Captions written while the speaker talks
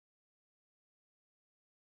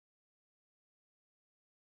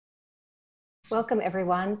Welcome,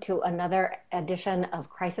 everyone, to another edition of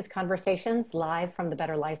Crisis Conversations live from the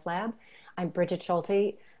Better Life Lab. I'm Bridget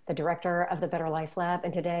Schulte, the director of the Better Life Lab,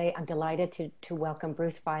 and today I'm delighted to welcome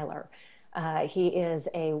Bruce Feiler. He is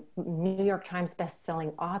a New York Times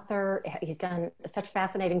bestselling author. He's done such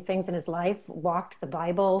fascinating things in his life, walked the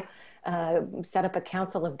Bible, set up a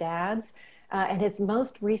council of dads. And his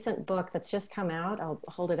most recent book that's just come out, I'll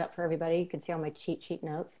hold it up for everybody. You can see all my cheat sheet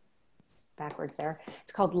notes backwards there.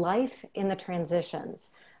 It's called Life in the Transitions,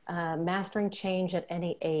 Mastering Change at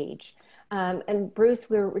Any Age. And Bruce,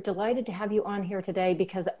 we're delighted to have you on here today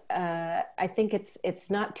because I think it's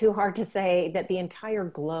not too hard to say that the entire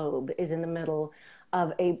globe is in the middle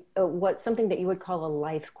of something that you would call a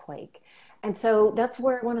life quake. And so that's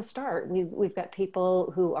where I want to start. We've got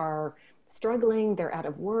people who are struggling, they're out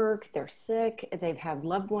of work, they're sick, they've had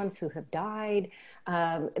loved ones who have died.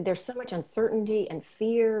 There's so much uncertainty and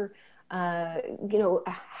fear.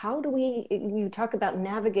 How do you talk about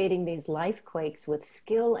navigating these life quakes with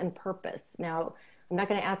skill and purpose. Now, I'm not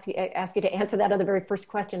going to ask you to answer that on the very first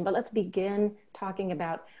question, but let's begin talking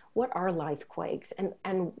about what are life quakes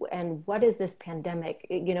and what is this pandemic,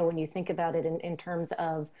 when you think about it in terms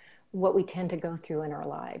of what we tend to go through in our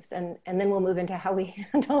lives. And then we'll move into how we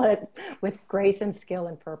handle it with grace and skill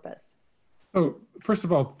and purpose. So first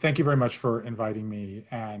of all, thank you very much for inviting me.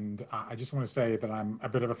 And I just want to say that I'm a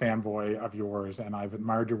bit of a fanboy of yours and I've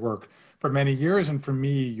admired your work for many years. And for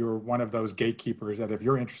me, you're one of those gatekeepers that if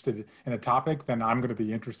you're interested in a topic, then I'm going to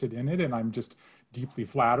be interested in it. And I'm just deeply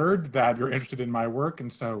flattered that you're interested in my work.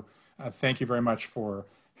 And so thank you very much for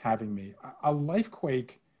having me. A life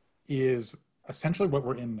quake is essentially what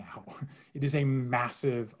we're in now. It is a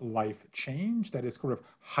massive life change that is sort of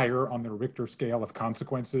higher on the Richter scale of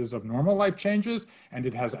consequences of normal life changes, and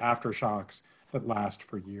it has aftershocks that last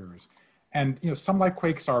for years. And some life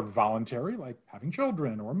quakes are voluntary, like having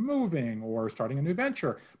children or moving or starting a new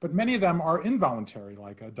venture, but many of them are involuntary,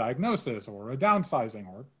 like a diagnosis or a downsizing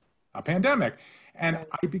or a pandemic. And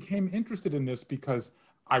I became interested in this because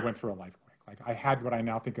I went through a life quake. Like I had what I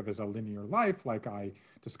now think of as a linear life. Like I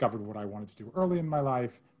discovered what I wanted to do early in my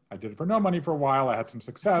life. I did it for no money for a while. I had some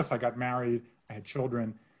success. I got married. I had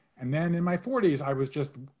children. And then in my 40s, I was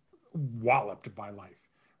just walloped by life,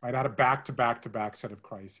 right? I had a back-to-back set of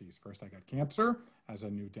crises. First, I got cancer as a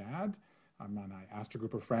new dad. And I asked a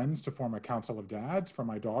group of friends to form a council of dads for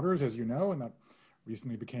my daughters, as you know, and that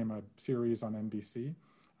recently became a series on NBC.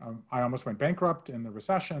 I almost went bankrupt in the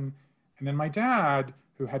recession. And then my dad,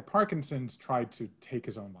 who had Parkinson's, tried to take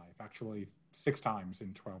his own life, actually 6 times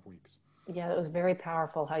in 12 weeks. Yeah, it was very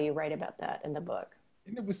powerful how you write about that in the book.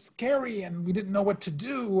 And it was scary and we didn't know what to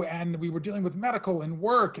do. And we were dealing with medical and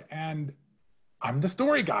work. And I'm the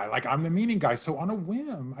story guy, like I'm the meaning guy. So on a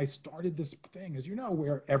whim, I started this thing, as you know,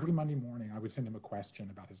 where every Monday morning I would send him a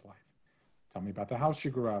question about his life. Tell me about the house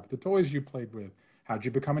you grew up, the toys you played with. How'd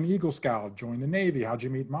you become an Eagle Scout, join the Navy? How'd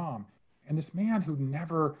you meet mom? And this man who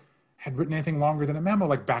never had written anything longer than a memo,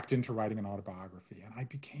 like backed into writing an autobiography. And I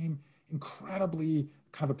became incredibly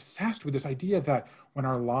kind of obsessed with this idea that when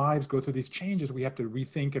our lives go through these changes, we have to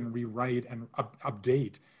rethink and rewrite and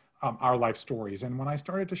update our life stories. And when I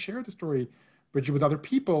started to share the story, Bridget, with other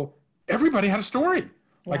people, everybody had a story.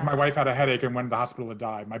 Yeah. Like my wife had a headache and went to the hospital and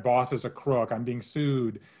died. My boss is a crook. I'm being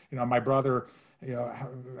sued. My brother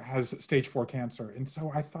has stage 4 cancer. And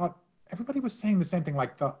so I thought everybody was saying the same thing,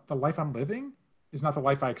 like the life I'm living is not the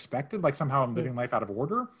life I expected, like somehow I'm living life out of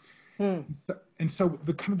order. And so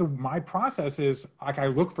my process is like,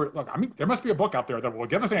 there must be a book out there that will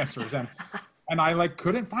give us answers. And I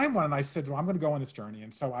couldn't find one. And I said, well, I'm going to go on this journey.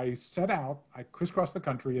 And so I set out, I crisscrossed the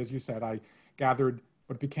country, as you said. I gathered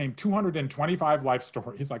what became 225 life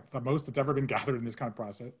stories, like the most that's ever been gathered in this kind of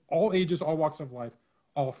process, all ages, all walks of life,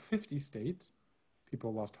 all 50 states.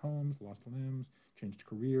 People lost homes, lost limbs, changed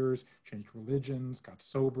careers, changed religions, got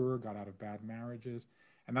sober, got out of bad marriages.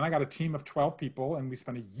 And then I got a team of 12 people and we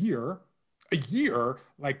spent a year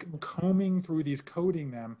like combing through these, coding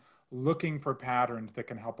them, looking for patterns that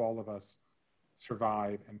can help all of us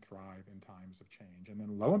survive and thrive in times of change. And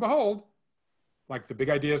then lo and behold, like the big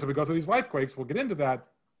ideas that we go through these life quakes, we'll get into that.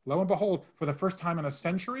 Lo and behold, for the first time in a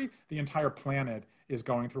century, the entire planet is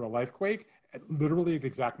going through a life quake. At literally the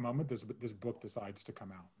exact moment this book decides to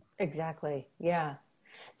come out. Exactly. Yeah.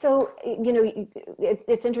 So,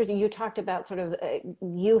 it's interesting. You talked about sort of,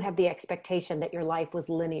 you had the expectation that your life was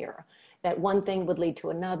linear, that one thing would lead to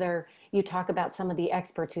another. You talk about some of the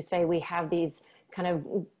experts who say we have these kind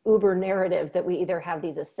of uber narratives that we either have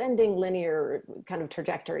these ascending linear kind of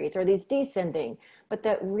trajectories or these descending, but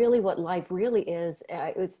that really what life really is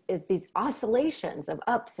these oscillations of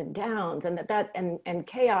ups and downs and and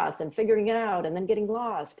chaos and figuring it out and then getting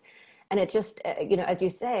lost. And it just, as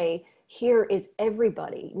you say, here is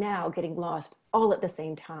everybody now getting lost all at the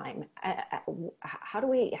same time. How do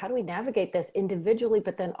we navigate this individually,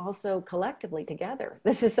 but then also collectively together?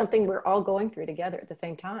 This is something we're all going through together at the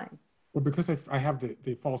same time. Well, because I have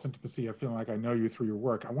the false intimacy of feeling like I know you through your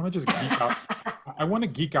work, I want to just geek out. I want to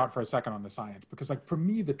geek out for a second on the science, because like for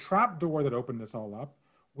me, the trap door that opened this all up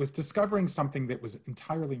was discovering something that was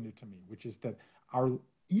entirely new to me, which is that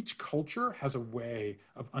each culture has a way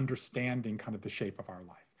of understanding kind of the shape of our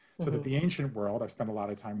life. So that the ancient world, I've spent a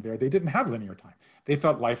lot of time there, they didn't have linear time. They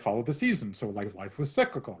thought life followed the seasons. So like life was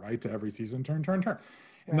cyclical, right? To every season, turn, turn, turn.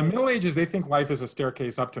 In the Middle Ages, they think life is a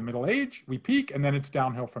staircase up to middle age. We peak, and then it's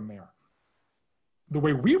downhill from there. The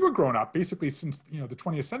way we were grown up, basically since the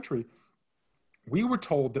 20th century, we were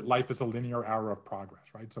told that life is a linear arrow of progress,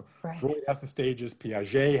 right? So Freud has the stages,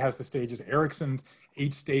 Piaget has the stages, Erickson's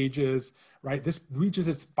 8 stages, right? This reaches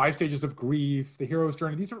its 5 stages of grief, the hero's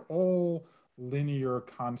journey. These are all linear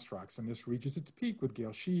constructs, and this reaches its peak with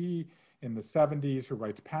Gail Sheehy in the 70s, who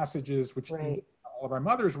writes Passages, which all of our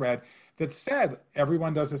mothers read, that said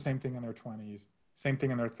everyone does the same thing in their 20s, same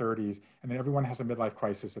thing in their 30s, and then everyone has a midlife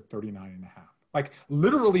crisis at 39 and a half. Like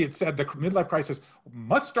literally it said the midlife crisis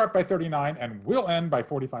must start by 39 and will end by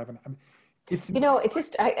 45. And it's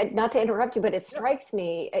just, not to interrupt you, but it strikes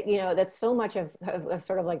me, that's so much of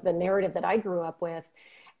sort of like the narrative that I grew up with.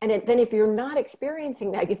 And then if you're not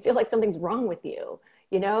experiencing that, you feel like something's wrong with you,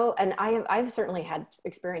 and I've certainly had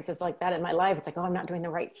experiences like that in my life. It's like, oh, I'm not doing the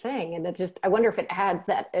right thing. And I wonder if it adds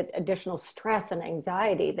that additional stress and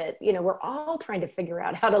anxiety that, we're all trying to figure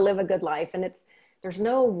out how to live a good life. And there's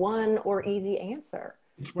no one or easy answer.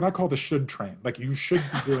 It's what I call the should train. Like you should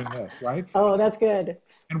be doing this, right? Oh, that's good.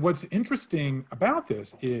 And what's interesting about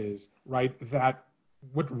this is, right, that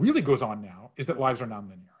what really goes on now is that lives are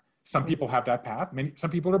nonlinear. Some people have that path.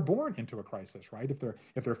 Some people are born into a crisis, right?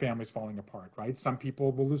 If their family's falling apart, right? Some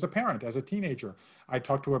people will lose a parent as a teenager. I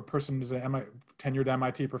talked to a person who's a tenured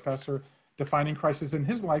MIT professor defining crisis in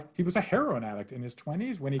his life. He was a heroin addict in his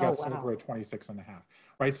 20s when he got sober at 26 and a half,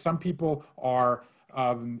 right? Some people are,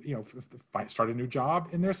 start a new job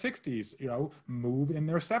in their 60s, move in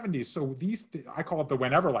their 70s. So I call it the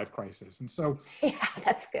whenever life crisis. And so, yeah,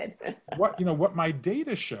 that's good. what my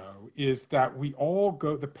data show is that we all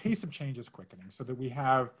the pace of change is quickening, so that we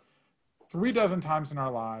have 36 times in our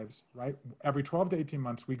lives, right? Every 12 to 18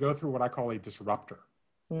 months, we go through what I call a disruptor.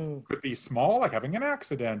 Could be small, like having an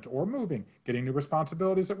accident or moving, getting new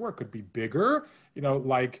responsibilities at work. Could be bigger,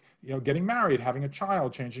 like getting married, having a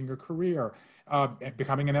child, changing your career,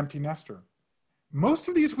 becoming an empty nester. Most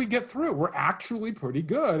of these we get through. We're actually pretty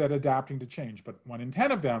good at adapting to change, but 1 in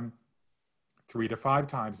 10 of them, 3 to 5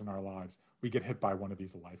 times in our lives, we get hit by one of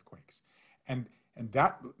these life quakes. And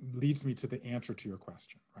that leads me to the answer to your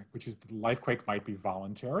question, right? Which is the life quake might be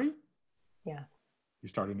voluntary. Yeah. You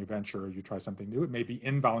start a new venture, or you try something new. It may be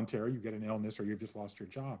involuntary, you get an illness, or you've just lost your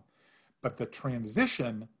job. But the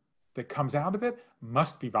transition that comes out of it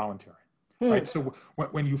must be voluntary, right? So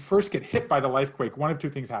when you first get hit by the life quake, one of 2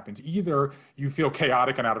 things happens. Either you feel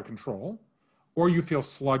chaotic and out of control, or you feel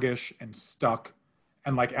sluggish and stuck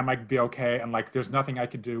and like, am I be okay? And like, there's nothing I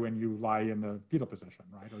can do, and you lie in the fetal position,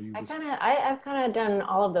 right? Or I've kind of done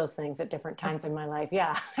all of those things at different times in my life.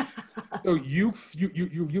 Yeah. So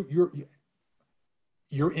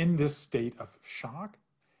you're in this state of shock.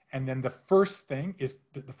 And then the first thing is,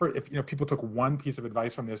 if people took one piece of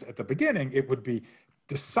advice from this at the beginning, it would be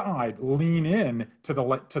lean in to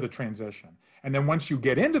the transition. And then once you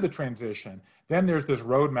get into the transition, then there's this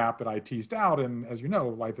roadmap that I teased out. And as you know,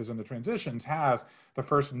 Life is in the Transitions has the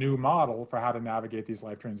first new model for how to navigate these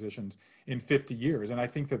life transitions in 50 years. And I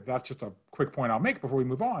think that that's just a quick point I'll make before we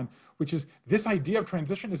move on, which is this idea of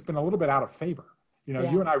transition has been a little bit out of favor.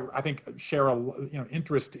 You and I think, share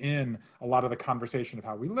interest in a lot of the conversation of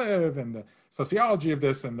how we live and the sociology of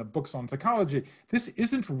this and the books on psychology. This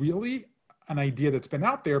isn't really an idea that's been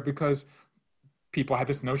out there because people had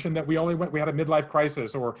this notion that we had a midlife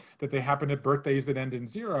crisis, or that they happened at birthdays that end in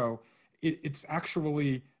 0. It's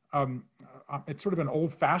actually, it's sort of an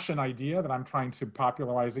old-fashioned idea that I'm trying to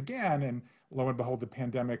popularize again. And lo and behold, the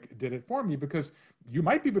pandemic did it for me, because you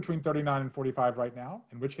might be between 39 and 45 right now,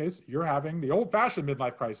 in which case you're having the old-fashioned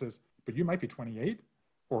midlife crisis, but you might be 28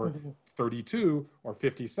 or 32 or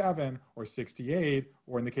 57 or 68,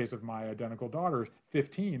 or in the case of my identical daughter,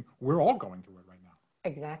 15. We're all going through it right now.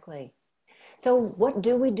 Exactly. So what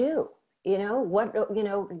do we do?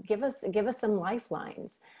 Give us some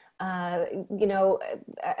lifelines.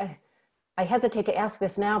 I hesitate to ask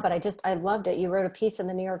this now, but I loved it. You wrote a piece in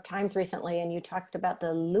the New York Times recently, and you talked about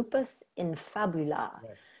the lupus in fabula.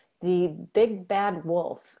 Yes. the big bad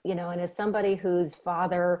wolf, and as somebody whose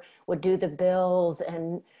father would do the bills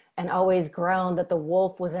and always groaned that the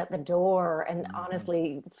wolf was at the door, and Mhm.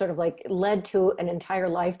 honestly sort of like led to an entire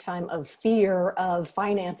lifetime of fear of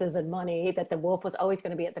finances and money, that the wolf was always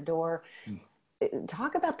going to be at the door.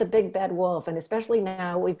 Talk about the big bad wolf, and especially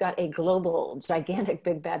now we've got a global gigantic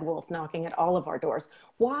big bad wolf knocking at all of our doors.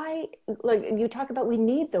 Why, like you talk about, we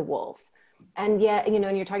need the wolf, and yet, and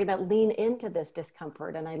you're talking about lean into this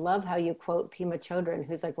discomfort. And I love how you quote Pima Chodron,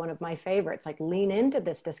 who's like one of my favorites, like lean into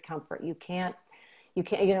this discomfort. You can't,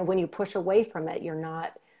 when you push away from it, you're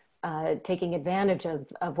not taking advantage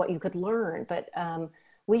of what you could learn. But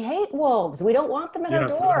we hate wolves. We don't want them at our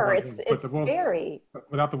Yes, we don't door. want it's wolves, but the it's wolves, scary. but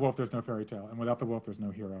without the wolf, there's no fairy tale, and without the wolf, there's no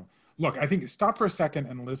hero. Look, I think stop for a second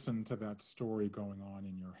and listen to that story going on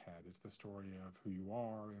in your head. It's the story of who you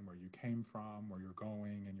are and where you came from, where you're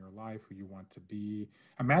going in your life, who you want to be.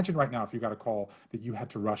 Imagine right now if you got a call that you had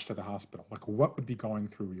to rush to the hospital, like what would be going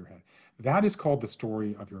through your head? That is called the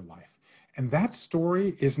story of your life. And that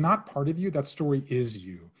story is not part of you, that story is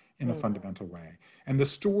you in a Mm. fundamental way. And the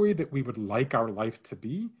story that we would like our life to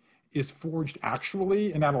be is forged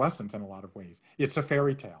actually in adolescence in a lot of ways. It's a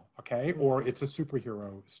fairy tale, okay? Or it's a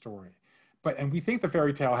superhero story. And we think the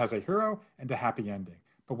fairy tale has a hero and a happy ending.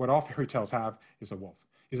 But what all fairy tales have is a wolf.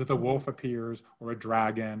 Is that the Mhm. wolf appears, or a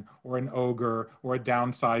dragon, or an ogre, or a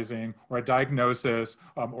downsizing, or a diagnosis,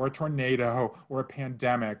 or a tornado, or a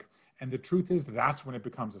pandemic. And the truth is that's when it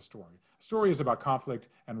becomes a story. A story is about conflict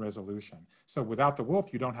and resolution. So without the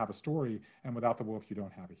wolf, you don't have a story, and without the wolf, you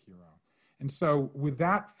don't have a hero. And so with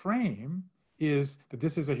that frame is that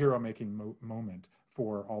this is a hero-making moment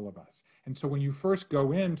for all of us. And so when you first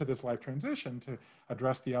go into this life transition, to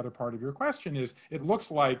address the other part of your question, is it looks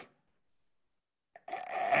like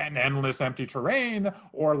an endless empty terrain,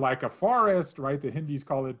 or like a forest, right? The Hindus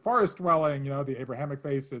call it forest dwelling, the Abrahamic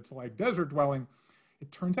faith, it's like desert dwelling.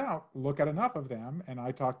 It turns out, look at enough of them, and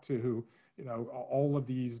I talked to all of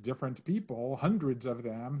these different people, hundreds of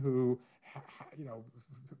them who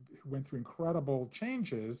went through incredible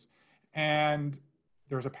changes, and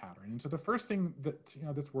there's a pattern. And so the first thing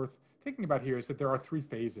that's worth thinking about here is that there are three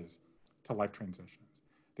phases to life transitions.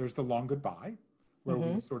 There's the long goodbye, where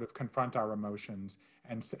we Mhm. sort of confront our emotions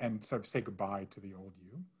and sort of say goodbye to the old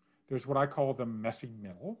you. There's what I call the messy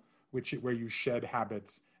middle, where you shed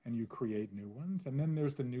habits and you create new ones. And then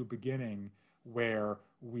there's the new beginning, where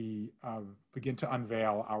we begin to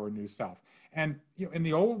unveil our new self. And in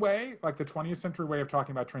the old way, like the 20th century way of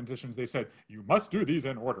talking about transitions, they said, you must do these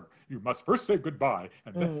in order. You must first say goodbye.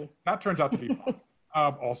 And Mm. that turns out to be bunk.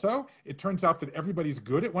 Also, it turns out that everybody's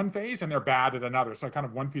good at one phase and they're bad at another. So kind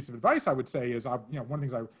of one piece of advice I would say is, one of the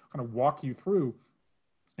things I kind of walk you through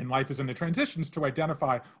in life is in the transitions to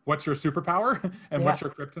identify what's your superpower and Yeah. what's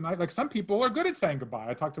your kryptonite. Like some people are good at saying goodbye.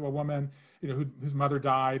 I talked to a woman, whose mother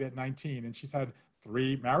died at 19, and she's had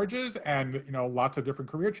 3 marriages and, lots of different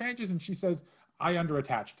career changes. And she says, I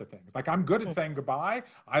underattach to things. Like I'm good at saying goodbye.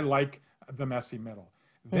 I like the messy middle.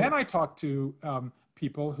 Mm. Then I talk to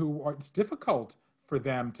people it's difficult for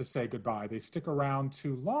them to say goodbye. They stick around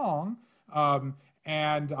too long.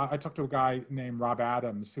 And I talked to a guy named Rob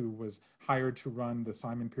Adams, who was hired to run the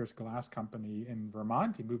Simon Pierce Glass Company in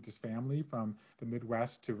Vermont. He moved his family from the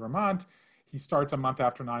Midwest to Vermont. He starts a month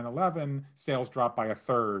after 9/11. Sales drop by a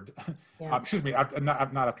third. Yeah. Excuse me,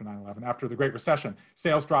 not after 9/11, after the Great Recession.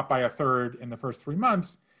 Sales dropped by a third in the first 3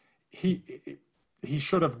 months. He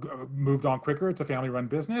should have moved on quicker. It's a family-run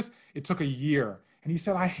business. It took a year. And he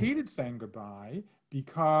said, I hated saying goodbye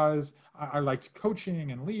because I liked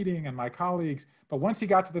coaching and leading and my colleagues. But once he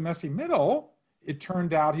got to the messy middle, it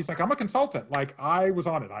turned out, he's like, I'm a consultant. Like I was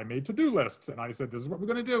on it. I made to-do lists. And I said, this is what we're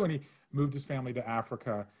going to do. And he moved his family to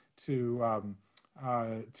Africa to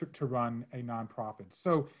run a nonprofit.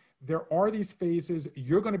 So there are these phases.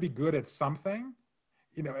 You're going to be good at something,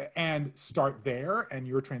 and start there, and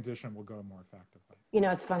your transition will go more effectively.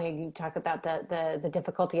 It's funny you talk about the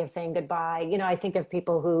difficulty of saying goodbye. I think of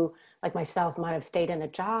people who, like myself, might have stayed in a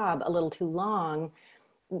job a little too long,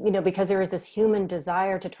 because there is this human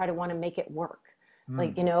desire to try to want to make it work.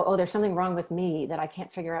 Like, Mm. oh, there's something wrong with me that I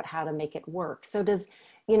can't figure out how to make it work. So does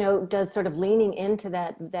sort of leaning into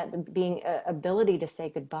that being ability to say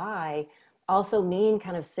goodbye also mean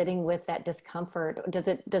kind of sitting with that discomfort? Does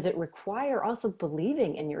it require also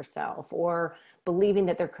believing in yourself, or believing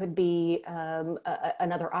that there could be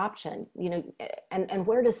another option? And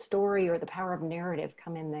where does story or the power of narrative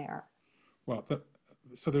come in there? Well,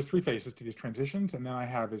 so there's 3 phases to these transitions, and then I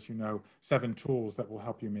have, as you know, 7 tools that will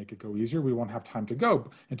help you make it go easier. We won't have time to go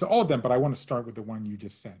into all of them, but I want to start with the one you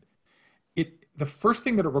just said. The first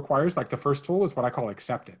thing that it requires, like the first tool, is what I call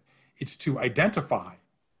accept it. It's to identify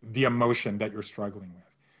the emotion that you're struggling with.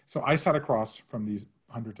 So I sat across from these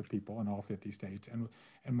hundreds of people in all 50 states. And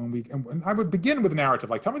I would begin with a narrative,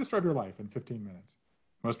 like, tell me the story of your life in 15 minutes.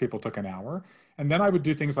 Most people took an hour. And then I would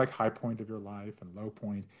do things like high point of your life and low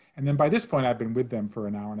point. And then by this point, I'd been with them for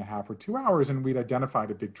an hour and a half or 2 hours, and we'd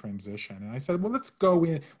identified a big transition. And I said, well, let's go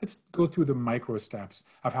through the micro steps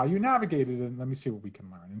of how you navigated it, and let me see what we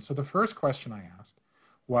can learn. And so the first question I asked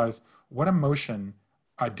was, what emotion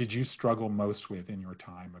did you struggle most with in your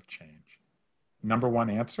time of change? Number one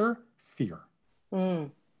answer, fear.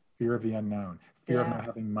 Fear of the unknown, fear of not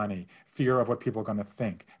having money, fear of what people are going to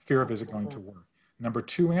think, fear of is it going to work. Number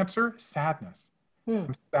two answer, sadness.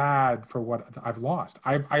 I'm sad for what I've lost.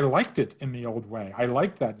 I liked it in the old way. I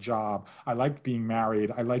liked that job. I liked being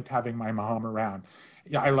married. I liked having my mom around.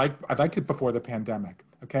 Yeah, I liked it before the pandemic.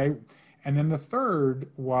 Okay. And then the third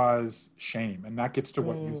was shame. And that gets to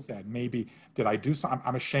what you said. Maybe, did I do something?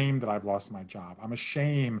 I'm ashamed that I've lost my job. I'm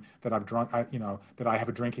ashamed that I've drunk, that I have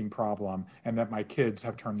a drinking problem and that my kids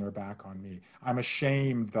have turned their back on me. I'm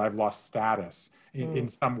ashamed that I've lost status in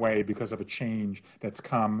some way because of a change that's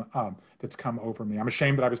come over me. I'm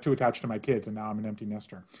ashamed that I was too attached to my kids and now I'm an empty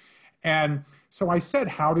nester. And so I said,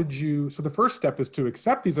 so the first step is to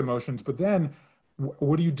accept these emotions, but then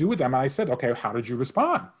what do you do with them? And I said, okay, how did you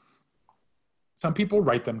respond? Some people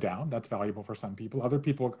write them down. That's valuable for some people. Other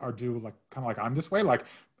people kind of like I'm this way, like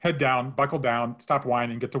head down, buckle down, stop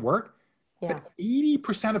whining, get to work. Yeah. But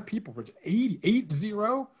 80% of people, 80,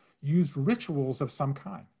 use rituals of some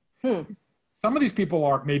kind. Some of these people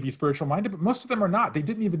are maybe spiritual minded, but most of them are not. They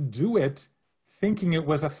didn't even do it thinking it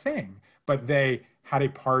was a thing, but they had a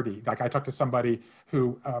party. Like I talked to somebody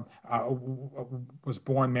who was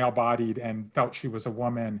born male-bodied and felt she was a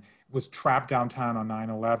woman, was trapped downtown on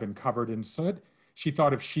 9/11, covered in soot. She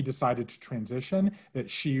thought if she decided to transition, that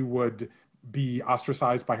she would be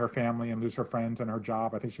ostracized by her family and lose her friends and her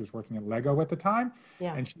job. I think she was working at Lego at the time.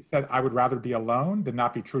 Yeah. And she said, I would rather be alone than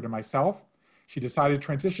not be true to myself. She decided to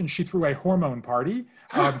transition. She threw a hormone party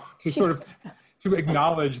to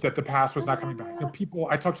acknowledge that the past was not coming back.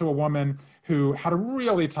 I talked to a woman who had a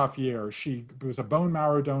really tough year. She was a bone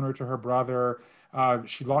marrow donor to her brother.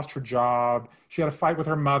 She lost her job. She had a fight with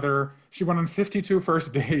her mother. She went on 52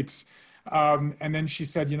 first dates. And then she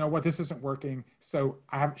said, you know what, this isn't working. So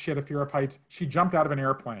she had a fear of heights. She jumped out of an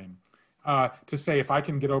airplane to say, if I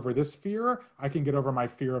can get over this fear, I can get over my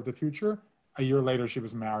fear of the future. A year later, she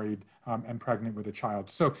was married and pregnant with a child.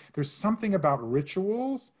 So there's something about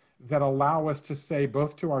rituals that allow us to say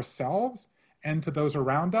both to ourselves and to those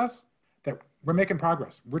around us that we're making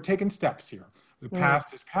progress. We're taking steps here. The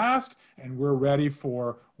past is past, and we're ready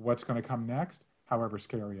for what's going to come next, however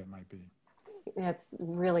scary it might be. It's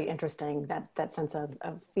really interesting, that sense of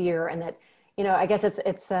fear, and that, I guess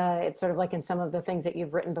it's sort of like in some of the things that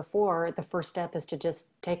you've written before, the first step is to just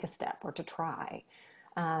take a step or to try.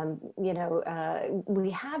 We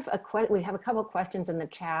have a couple of questions in the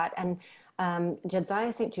chat, and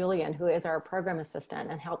Jediah St. Julian, who is our program assistant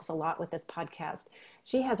and helps a lot with this podcast,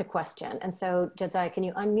 she has a question. And so, Jediah, can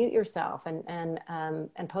you unmute yourself and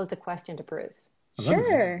pose the question to Bruce?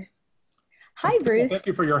 Sure. Hi, Bruce. Thank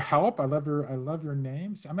you for your help. I love your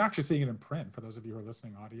names. I'm actually seeing it in print for those of you who are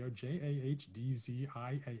listening audio. JAHDZIAH.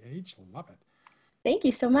 Love it. Thank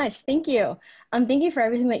you so much. Thank you. Thank you for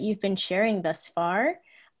everything that you've been sharing thus far.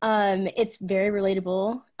 It's very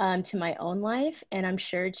relatable to my own life, and I'm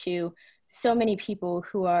sure to so many people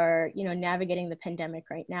who are, navigating the pandemic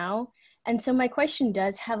right now. And so my question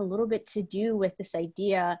does have a little bit to do with this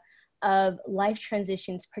idea of life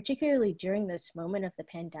transitions, particularly during this moment of the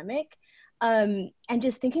pandemic. And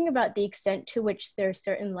just thinking about the extent to which there are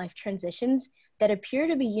certain life transitions that appear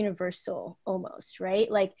to be universal almost, right?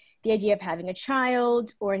 Like the idea of having a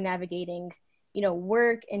child or navigating,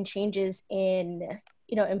 work and changes in,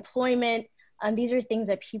 employment. These are things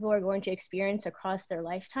that people are going to experience across their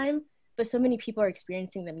lifetime, but so many people are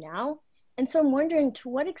experiencing them now. And so I'm wondering, to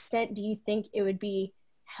what extent do you think it would be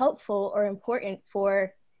helpful or important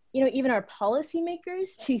for, even our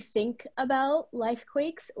policymakers to think about life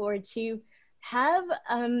quakes, or to have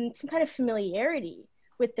some kind of familiarity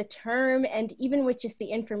with the term and even with just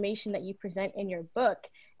the information that you present in your book?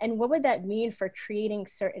 And what would that mean for creating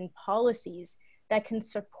certain policies that can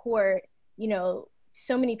support,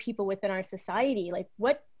 so many people within our society? Like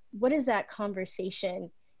what is that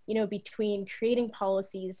conversation, between creating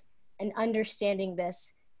policies and understanding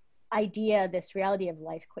this idea, this reality of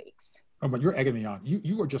life quakes? Oh, but you're egging me on.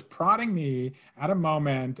 You were just prodding me at a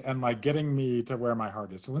moment and like getting me to where my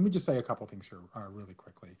heart is. So let me just say a couple things here really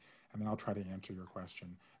quickly, and then I'll try to answer your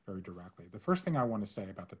question very directly. The first thing I want to say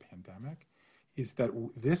about the pandemic is that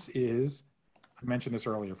this is, I mentioned this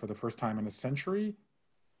earlier, for the first time in a century,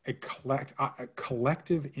 a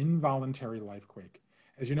collective involuntary life quake.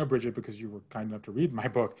 As you know, Bridget, because you were kind enough to read my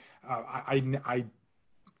book, I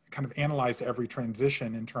kind of analyzed every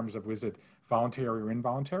transition in terms of, was it voluntary or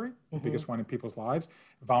involuntary, the biggest one in people's lives.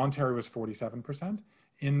 Voluntary was 47%,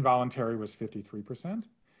 involuntary was 53%.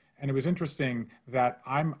 And it was interesting that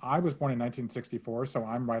I was born in 1964, so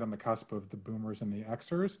I'm right on the cusp of the boomers and the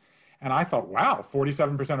Xers. And I thought, wow,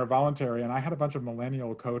 47% are voluntary. And I had a bunch of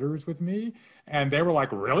millennial coders with me, and they were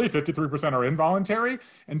like, really? 53% are involuntary?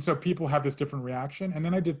 And so people have this different reaction. And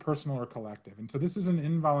then I did personal or collective. And so this is an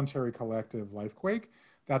involuntary collective life quake.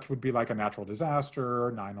 That would be like a natural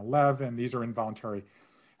disaster, 9/11. These are involuntary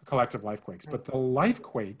collective life quakes. But the life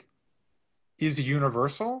quake is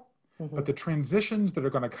universal, but the transitions that are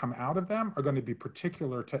going to come out of them are going to be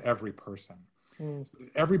particular to every person. So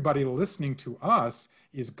everybody listening to us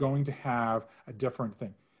is going to have a different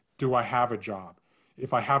thing. Do I have a job?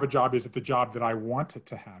 If I have a job, is it the job that I want it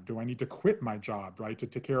to have? Do I need to quit my job, right, to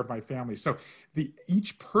take care of my family? So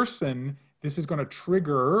each person, this is going to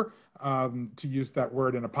trigger, to use that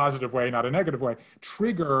word in a positive way, not a negative way,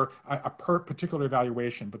 trigger a particular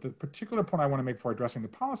evaluation. But the particular point I want to make before addressing the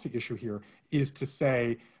policy issue here is to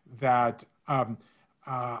say that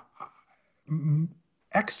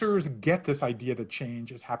Xers get this idea that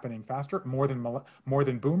change is happening faster, more than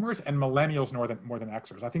boomers, and millennials more than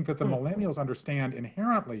Xers. I think that the millennials understand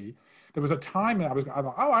inherently. There was a time that I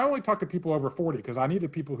thought, I only talk to people over 40 because I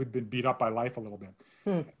needed people who'd been beat up by life a little bit.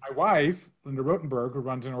 My wife, Linda Rotenberg, who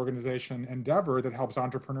runs an organization, Endeavor, that helps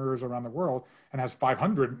entrepreneurs around the world and has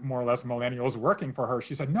 500 more or less millennials working for her,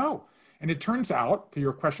 she said, no. And it turns out, to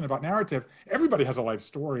your question about narrative, everybody has a life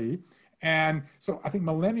story. And so I think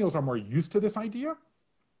millennials are more used to this idea.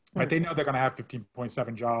 Right, they know they're going to have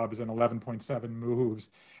 15.7 jobs and 11.7 moves.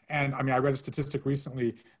 And I mean, I read a statistic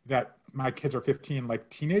recently that my kids are 15, like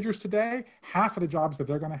teenagers today, half of the jobs that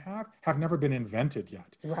they're going to have never been invented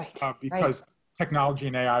yet. Right. Because technology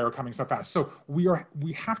and AI are coming so fast. So we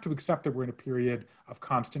have to accept that we're in a period of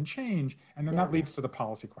constant change. And then that leads to the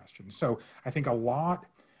policy question. So I think I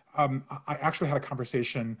actually had a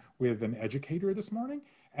conversation with an educator this morning,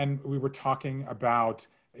 and we were talking about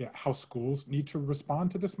how schools need to respond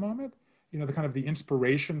to this moment. You know, the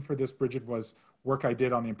inspiration for this, Bridget, was work I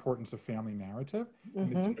did on the importance of family narrative,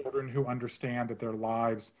 and the children who understand that their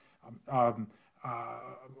lives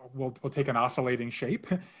will take an oscillating shape,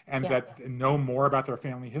 and that know more about their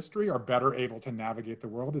family history are better able to navigate the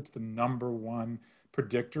world. It's the #1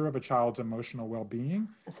 predictor of a child's emotional well-being.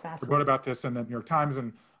 That's I fascinating. wrote about this in the New York Times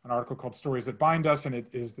in an article called Stories That Bind Us, and it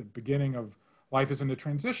is the beginning of Life is in the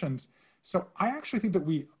Transitions. So I actually think that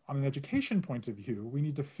we, on an education point of view, we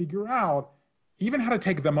need to figure out even how to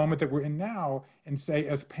take the moment that we're in now and say,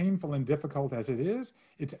 as painful and difficult as it is,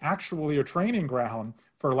 it's actually a training ground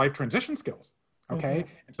for life transition skills. Okay.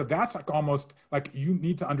 And so that's like almost like you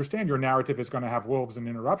need to understand your narrative is going to have wolves and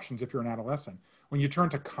interruptions if you're an adolescent. When you turn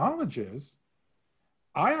to colleges,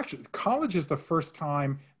 college is the first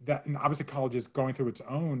time that, and obviously college is going through its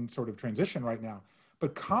own sort of transition right now,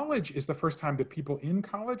 but college is the first time that people in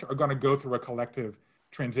college are going to go through a collective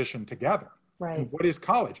transition together. Right. And what is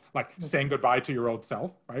college? Like saying goodbye to your old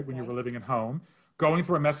self, right? When you were living at home, going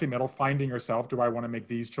through a messy middle, finding yourself. Do I want to make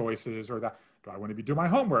these choices or that? Do I want to do my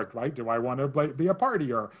homework, right? Do I want to be a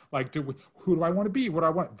partier? Like, who do I want to be? What do I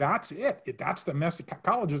want? That's it. That's the messy,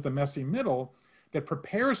 college is the messy middle that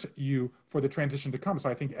prepares you for the transition to come. So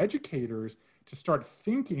I think educators to start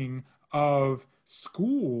thinking of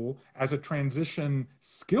school as a transition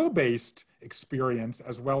skill-based experience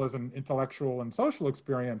as well as an intellectual and social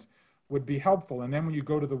experience would be helpful. And then when you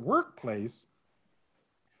go to the workplace,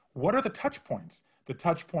 what are the touch points? The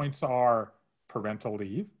touch points are parental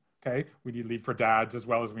leave. Okay, we need leave for dads as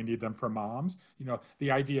well as we need them for moms. You know,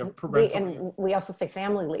 the idea of parental leave. And we also say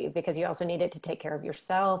family leave because you also need it to take care of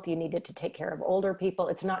yourself. You need it to take care of older people.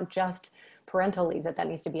 It's not just parental leave that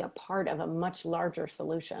needs to be a part of a much larger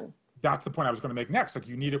solution. That's the point I was going to make next. Like,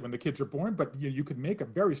 you need it when the kids are born, but you could make a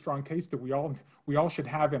very strong case that we all should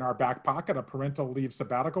have in our back pocket a parental leave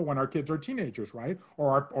sabbatical when our kids are teenagers, right?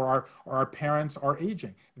 Or our parents are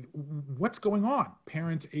aging. What's going on?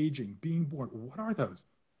 Parents aging, being born. What are those?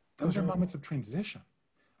 Those are moments of transition,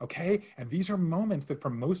 okay? And these are moments that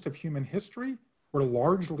for most of human history were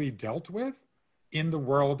largely dealt with in the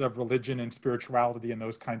world of religion and spirituality and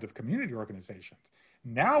those kinds of community organizations.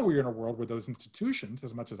 Now we're in a world where those institutions,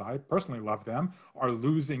 as much as I personally love them, are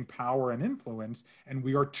losing power and influence, and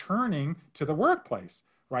we are turning to the workplace,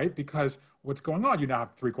 right? Because what's going on? You now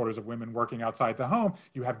have 3/4 of women working outside the home.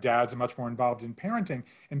 You have dads much more involved in parenting.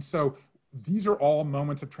 And so these are all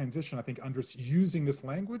moments of transition. I think using this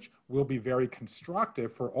language will be very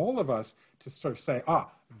constructive for all of us to sort of say,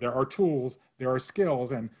 there are tools, there are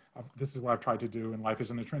skills, and this is what I've tried to do in Life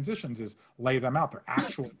is in the Transitions, is lay them out. There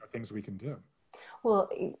actually are things we can do. Well,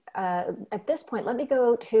 at this point, let me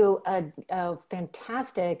go to a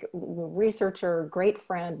fantastic researcher, great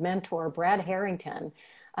friend, mentor, Brad Harrington,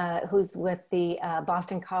 who's with the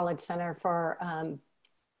Boston College Center for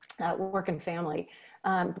Work and Family.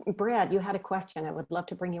 Brad, you had a question. I would love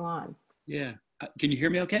to bring you on. Yeah. Can you hear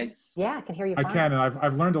me okay? Yeah, I can hear you fine. I can, and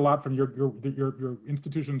I've learned a lot from your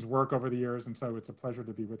institution's work over the years, and so it's a pleasure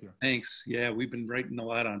to be with you. Thanks. Yeah, we've been writing a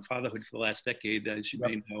lot on fatherhood for the last decade, as you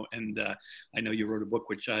may know, and I know you wrote a book,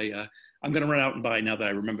 which I'm going to run out and buy now that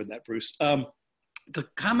I remembered that, Bruce. The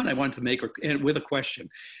comment I wanted to make, and with a question,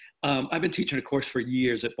 I've been teaching a course for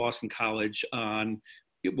years at Boston College on,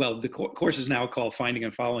 well, the course is now called Finding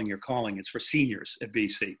and Following Your Calling. It's for seniors at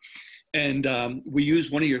BC. And we use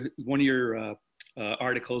one of your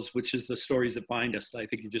articles, which is The Stories That Bind Us, that I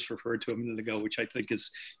think you just referred to a minute ago, which I think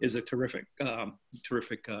is a terrific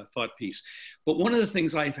thought piece. But one of the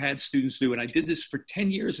things I've had students do, and I did this for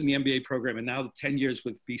 10 years in the MBA program and now 10 years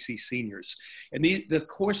with BC seniors, and the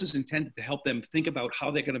course is intended to help them think about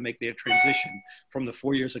how they're going to make their transition from the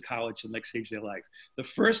 4 years of college to the next stage of their life. The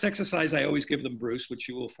first exercise I always give them, Bruce, which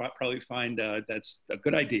you will probably find that's a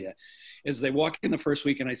good idea, is they walk in the first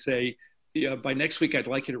week and I say, by next week, I'd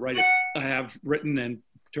like you to have written and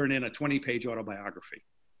turn in a 20-page autobiography.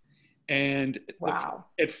 And wow.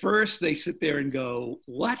 At first they sit there and go,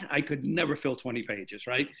 what? I could never fill 20 pages,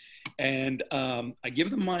 right? And I give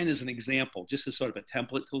them mine as an example, just as sort of a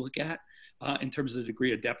template to look at in terms of the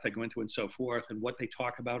degree of depth I go into and so forth, and what they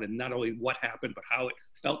talk about, and not only what happened, but how it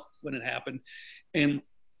felt when it happened. And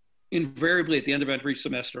invariably at the end of every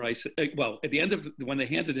semester, I say, well, at the end of when they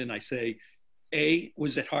hand it in, I say,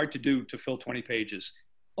 was it hard to do to fill 20 pages?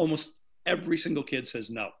 Almost every single kid says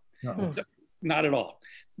no. No. Not at all,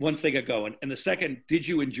 once they get going. And the second, did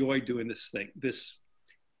you enjoy doing this thing?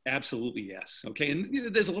 Absolutely yes. Okay,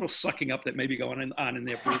 and there's a little sucking up that may be going on in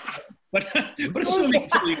there, but assuming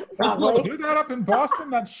do that up in Boston,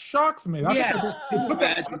 that shocks me. That's they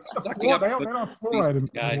don't fluoride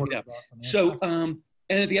in water. So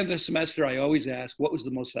and at the end of the semester, I always ask, what was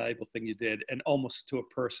the most valuable thing you did? And almost to a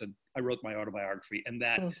person, I wrote my autobiography. And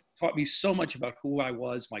that taught me so much about who I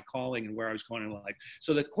was, my calling, and where I was going in life.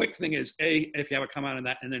 So the quick thing is, A, if you have a comment on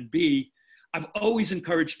that, and then B, I've always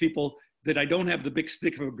encouraged people that I don't have the big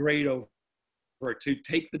stick of a grade over to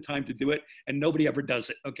take the time to do it. And nobody ever does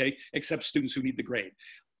it, okay, except students who need the grade.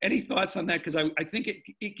 Any thoughts on that? Because I think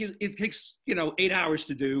it takes, 8 hours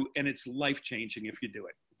to do, and it's life-changing if you do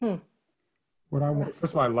it.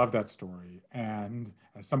 First of all, I love that story. And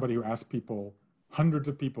as somebody who asks people, hundreds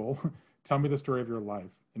of people, tell me the story of your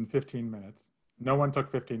life in 15 minutes. No one took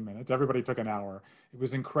 15 minutes. Everybody took an hour. It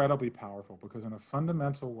was incredibly powerful because in a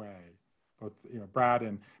fundamental way, both Brad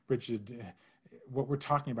and Bridget, what we're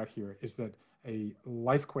talking about here is that a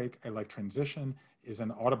life quake, a life transition is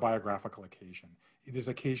an autobiographical occasion. It is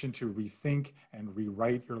occasion to rethink and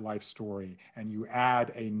rewrite your life story. And you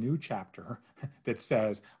add a new chapter that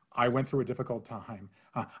says, I went through a difficult time.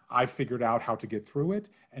 I figured out how to get through it,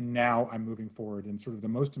 and now I'm moving forward. And sort of the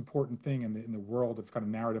most important thing in the world of kind of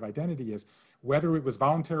narrative identity is whether it was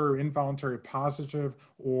voluntary or involuntary, positive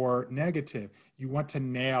or negative, you want to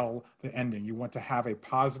nail the ending. You want to have a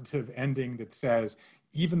positive ending that says,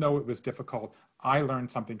 even though it was difficult, I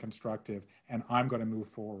learned something constructive and I'm going to move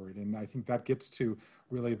forward. And I think that gets to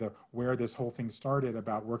really where this whole thing started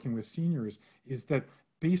about working with seniors, is that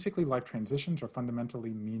basically life transitions are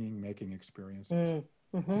fundamentally meaning-making experiences.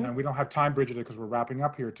 And we don't have time, Bridget, because we're wrapping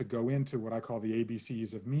up here, to go into what I call the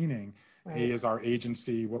ABCs of meaning. Right. A is our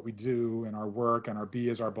agency, what we do in our work, and our B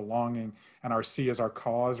is our belonging, and our C is our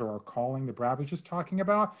cause or our calling that Brad was just talking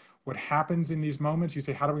about. What happens in these moments, you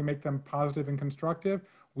say, how do we make them positive and constructive?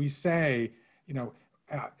 We say,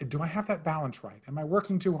 do I have that balance right? Am I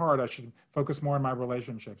working too hard? I should focus more on my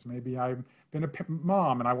relationships. Maybe I've been a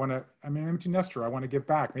mom and I'm an empty nester. I want to give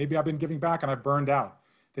back. Maybe I've been giving back and I've burned out.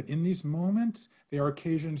 That in these moments, there are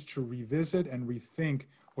occasions to revisit and rethink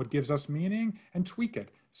what gives us meaning and tweak it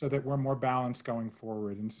so that we're more balanced going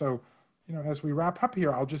forward. And so, as we wrap up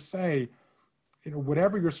here, I'll just say,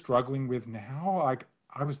 whatever you're struggling with now,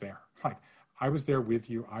 I was there. I was there with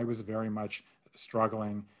you. I was very much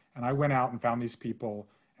struggling. And I went out and found these people,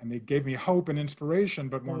 and they gave me hope and inspiration,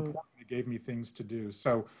 but more importantly, gave me things to do.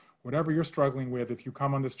 So whatever you're struggling with, if you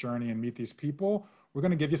come on this journey and meet these people, we're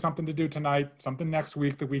going to give you something to do tonight, something next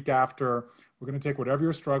week, the week after. We're going to take whatever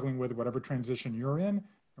you're struggling with, whatever transition you're in,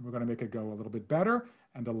 and we're going to make it go a little bit better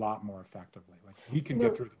and a lot more effectively. We can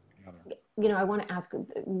get through this together. I want to ask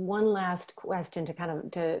one last question to kind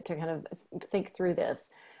of think through this.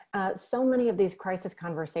 So many of these crisis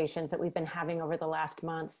conversations that we've been having over the last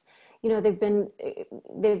months, they've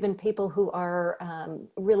been people who are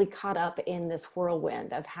really caught up in this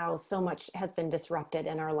whirlwind of how so much has been disrupted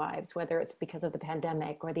in our lives, whether it's because of the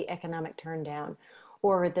pandemic or the economic turndown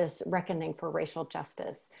or this reckoning for racial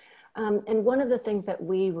justice. And one of the things that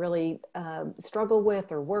we really struggle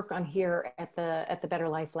with or work on here at the Better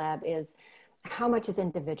Life Lab is how much is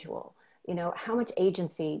individual? How much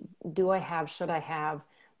agency do I have, should I have,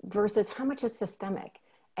 versus how much is systemic?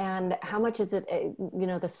 And how much is it,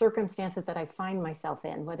 the circumstances that I find myself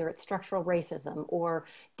in, whether it's structural racism or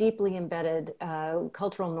deeply embedded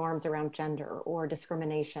cultural norms around gender or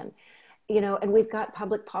discrimination. And we've got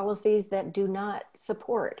public policies that do not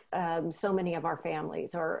support so many of our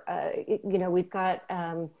families, or we've got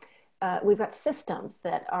systems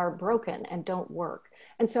that are broken and don't work.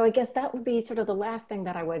 And so I guess that would be sort of the last thing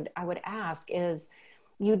that I would ask is,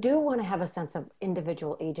 you do want to have a sense of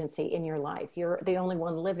individual agency in your life. You're the only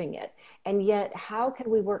one living it. And yet, how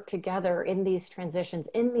can we work together in these transitions,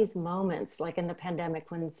 in these moments, like in the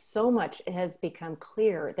pandemic, when so much has become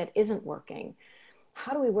clear that isn't working?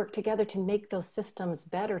 How do we work together to make those systems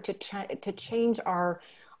better, to change our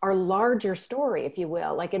larger story, if you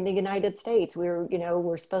will? Like in the United States,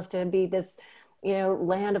 we're supposed to be this,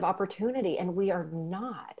 land of opportunity, and we are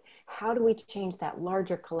not. How do we change that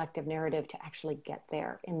larger collective narrative to actually get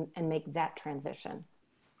there and make that transition?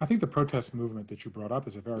 I think the protest movement that you brought up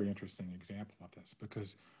is a very interesting example of this,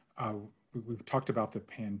 because we've talked about the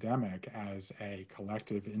pandemic as a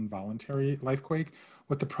collective involuntary lifequake.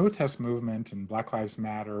 What the protest movement and Black Lives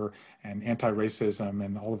Matter and anti-racism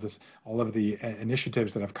and all of the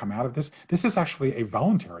initiatives that have come out of this is actually a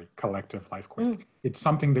voluntary collective lifequake. It's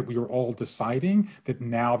something that we are all deciding that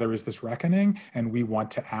now there is this reckoning and we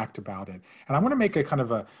want to act about it. And I want to make a kind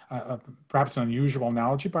of a perhaps an unusual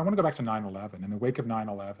analogy, but I want to go back to 9/11. In the wake of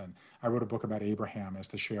 9/11, I wrote a book about Abraham as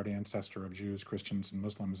the shared ancestor of Jews, Christians, and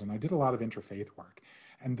Muslims, and I did a lot of interfaith work.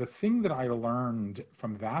 And the thing that I learned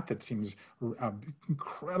from that seems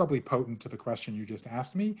incredibly potent to the question you just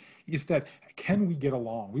asked me is that, can we get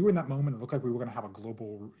along? We were in that moment, it looked like we were going to have a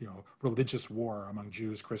global, religious war among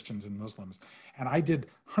Jews, Christians, and Muslims. And I did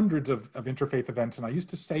hundreds of interfaith events, and I used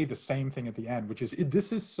to say the same thing at the end, which is,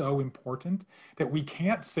 this is so important that we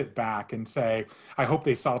can't sit back and say, I hope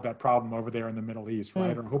they solve that problem over there in the Middle East,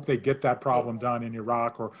 right? Or I hope they get that problem done in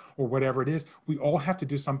Iraq or whatever it is. We all have to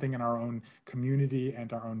do something in our own community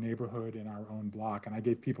and our own neighborhood, in our own block. And I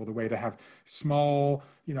gave people the way to have small,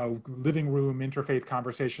 living room interfaith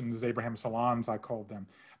conversations, Abraham salons, I called them.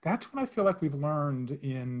 That's what I feel like we've learned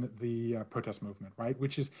in the protest movement, right?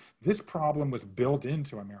 Which is, this problem was built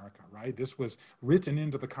into America, right? This was written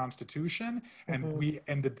into the Constitution, and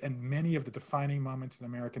and many of the defining moments in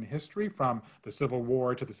American history, from the Civil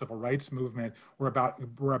War to the Civil Rights Movement, were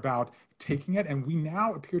about taking it. And we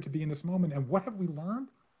now appear to be in this moment. And what have we learned?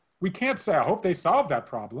 We can't say, I hope they solve that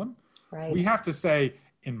problem. Right. We have to say,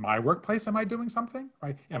 in my workplace, am I doing something?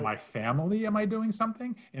 Right? In my family, am I doing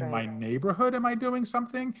something? In my neighborhood, am I doing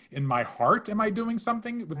something? In my heart, am I doing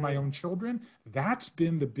something with my own children? That's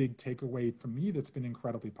been the big takeaway for me that's been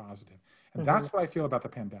incredibly positive. And that's what I feel about the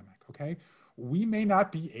pandemic, okay? We may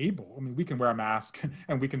not be able, we can wear a mask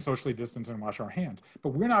and we can socially distance and wash our hands, but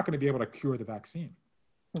we're not going to be able to cure the vaccine.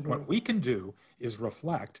 What we can do is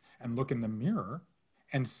reflect and look in the mirror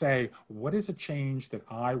and say, what is a change that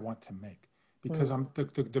I want to make? Because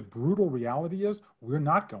the brutal reality is, we're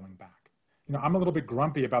not going back. I'm a little bit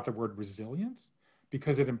grumpy about the word resilience,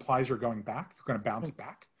 because it implies you're going back, you're going to bounce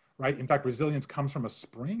back, right? In fact, resilience comes from a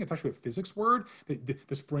spring. It's actually a physics word.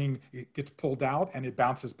 The spring, it gets pulled out and it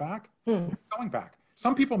bounces back. We're going back.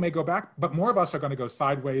 Some people may go back, but more of us are going to go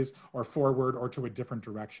sideways or forward or to a different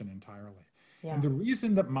direction entirely. Yeah. And the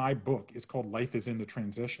reason that my book is called Life is in the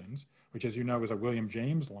Transitions, which, as you know, is a William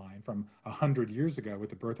James line from 100 years ago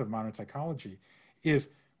with the birth of modern psychology, is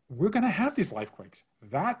we're going to have these life quakes.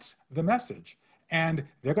 That's the message. And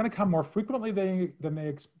they're going to come more frequently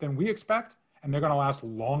than we expect, and they're going to last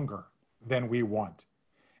longer than we want.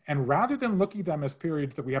 And rather than looking at them as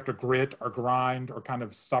periods that we have to grit or grind or kind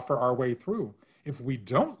of suffer our way through, if we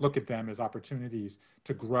don't look at them as opportunities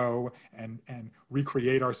to grow and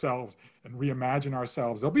recreate ourselves and reimagine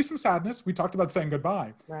ourselves, there'll be some sadness. We talked about saying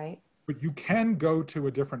goodbye. Right. But you can go to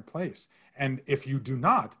a different place. And if you do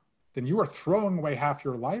not, then you are throwing away half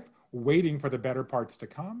your life waiting for the better parts to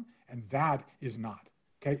come. And that is not.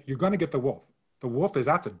 Okay. You're going to get the wolf. The wolf is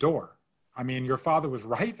at the door. Your father was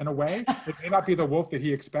right in a way. It may not be the wolf that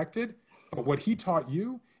he expected, But what he taught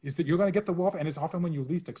you is that you're going to get the wolf, and it's often when you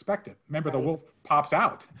least expect it. Remember, the wolf pops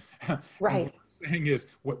out. Right. And what I'm saying is,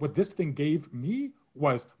 what this thing gave me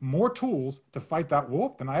was more tools to fight that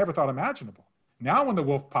wolf than I ever thought imaginable. Now, when the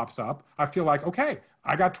wolf pops up, I feel like, okay,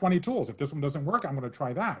 I got 20 tools. If this one doesn't work, I'm going to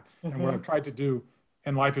try that. And what I've tried to do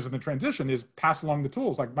in life is in the transition is pass along the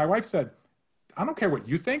tools. Like my wife said, I don't care what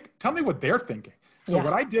you think. Tell me what they're thinking. So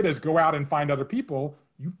what I did is go out and find other people.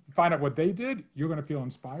 You find out what they did. You're going to feel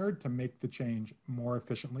inspired to make the change more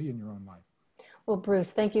efficiently in your own life. Well, Bruce,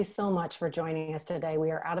 thank you so much for joining us today. We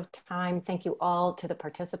are out of time. Thank you all to the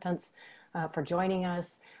participants for joining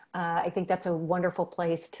us. I think that's a wonderful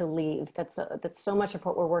place to leave. That's so much of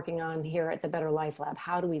what we're working on here at the Better Life Lab.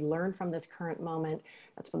 How do we learn from this current moment?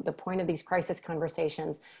 That's the point of these crisis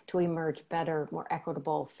conversations, to emerge better, more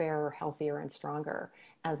equitable, fairer, healthier, and stronger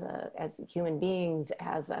as human beings,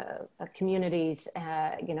 as communities,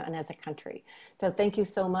 and as a country. So thank you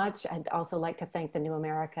so much. I'd also like to thank the New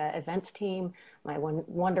America events team, my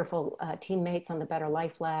wonderful teammates on the Better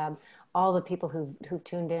Life Lab, all the people who've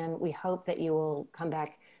tuned in. We hope that you will come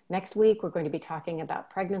back next week. We're going to be talking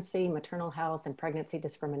about pregnancy, maternal health, and pregnancy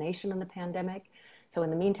discrimination in the pandemic. So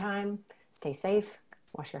in the meantime, stay safe,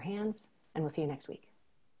 wash your hands, and we'll see you next week.